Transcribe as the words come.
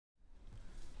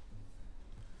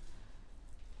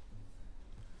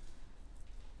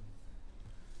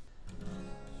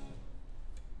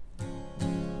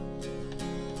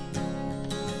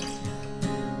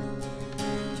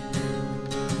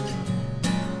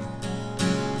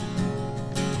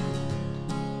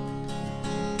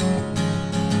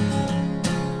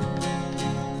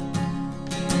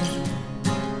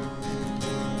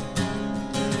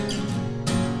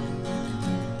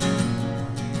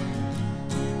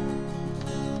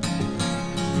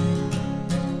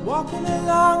walking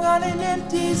along on an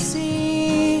empty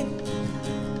scene.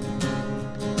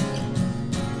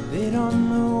 They don't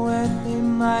know where they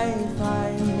might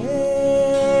find me.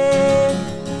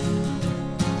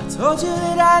 I told you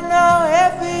that I know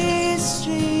every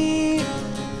street.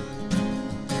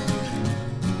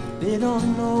 They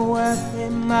don't know where they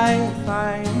might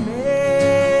find me.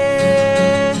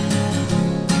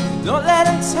 Don't let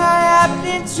them tie up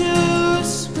into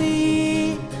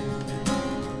sweet,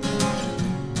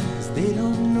 'cause they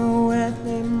don't know where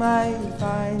they might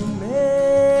find me.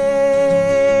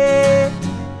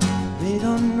 They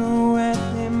don't know where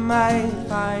they might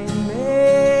find me.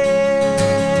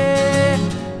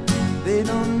 They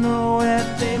don't know where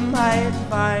they might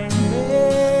find me.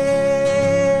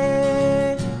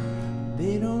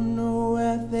 They don't know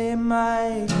where they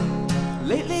might.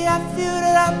 Lately I feel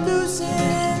that I'm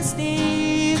losing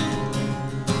steam,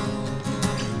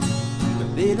 but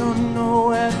they don't know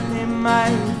where they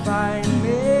might find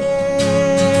me.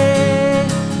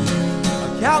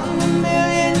 I'm counting a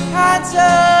million kinds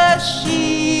of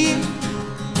sheep.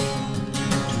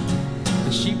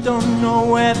 The sheep don't know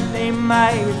where they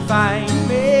might find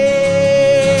me.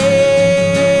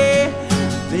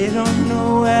 They don't know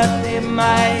where they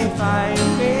might find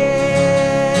me.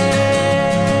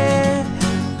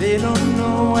 They don't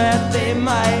know where they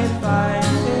might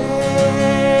find me.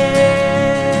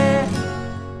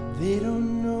 They don't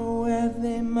know where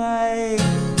they might.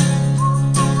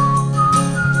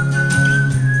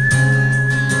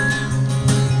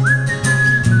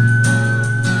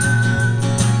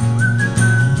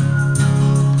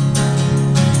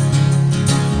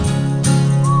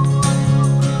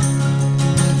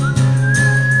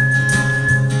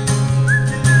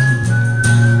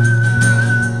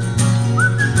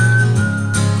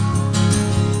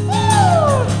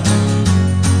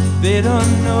 They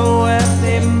don't know where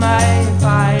they might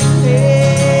find me.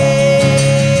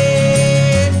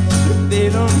 They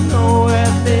don't know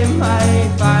where they might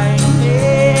find me.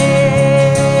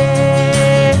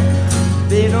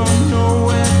 They don't know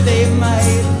where they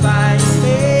might find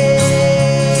me.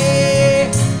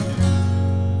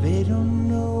 They don't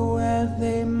know where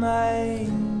they might.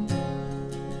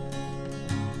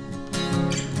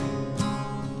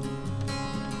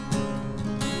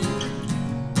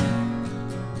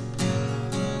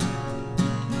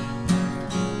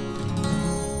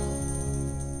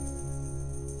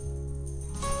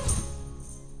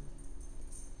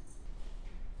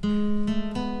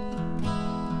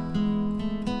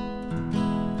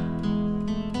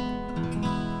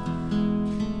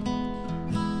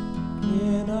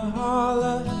 In a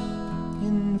holler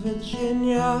in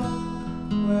Virginia,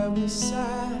 where we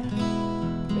sat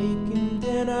making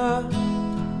dinner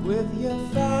with your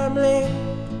family,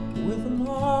 with them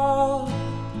all.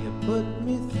 You put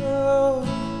me through a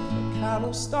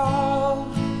cattle stall,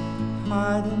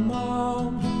 hide a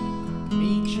mom,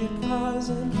 meet your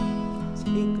cousin,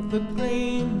 take the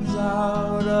grains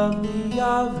out of the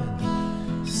oven,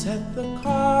 set the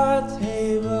card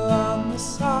table on the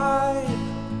side,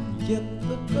 get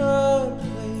the good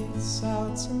plates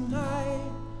out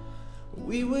tonight.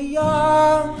 We were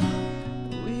young,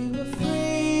 we were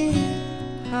free,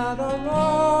 had our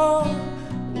own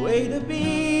way to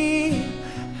be,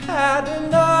 had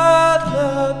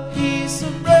another piece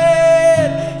of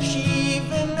bread. She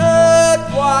even heard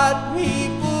what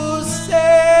people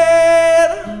said.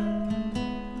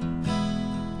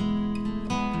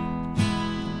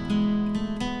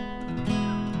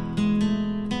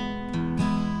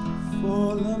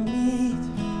 Full of meat,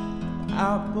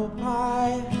 apple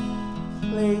pie,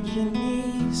 played your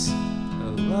niece a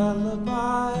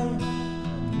lullaby.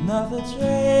 Another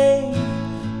drink,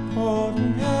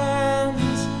 holding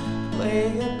hands, play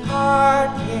a card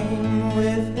game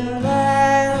with your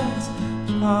lands.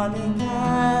 Johnny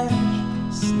Cash,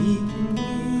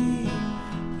 sneakingly,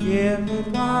 give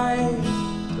advice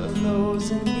to those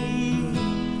in need.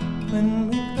 When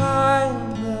we climb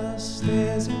the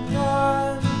stairs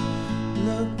apart,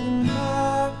 looking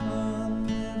back on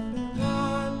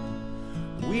everyone.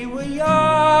 We were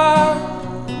young,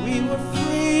 we were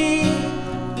free,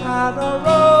 had our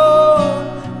own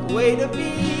way to be.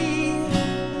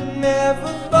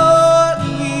 Never thought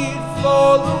we'd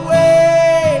fall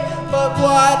away, but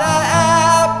what a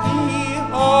happy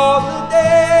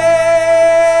holiday.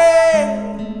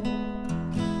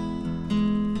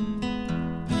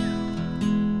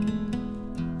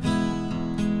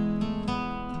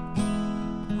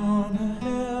 On a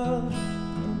hill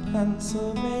in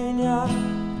Pennsylvania,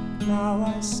 now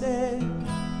I sit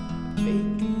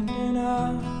making dinner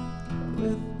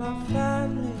with my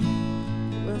family,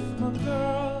 with my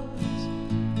girls.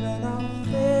 Then I'll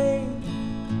think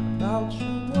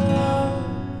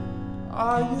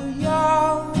Are you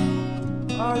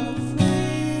young? Are you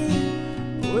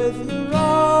free? With your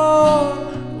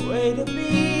own way to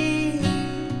be?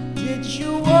 Did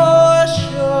you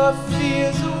wash your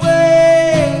fears away?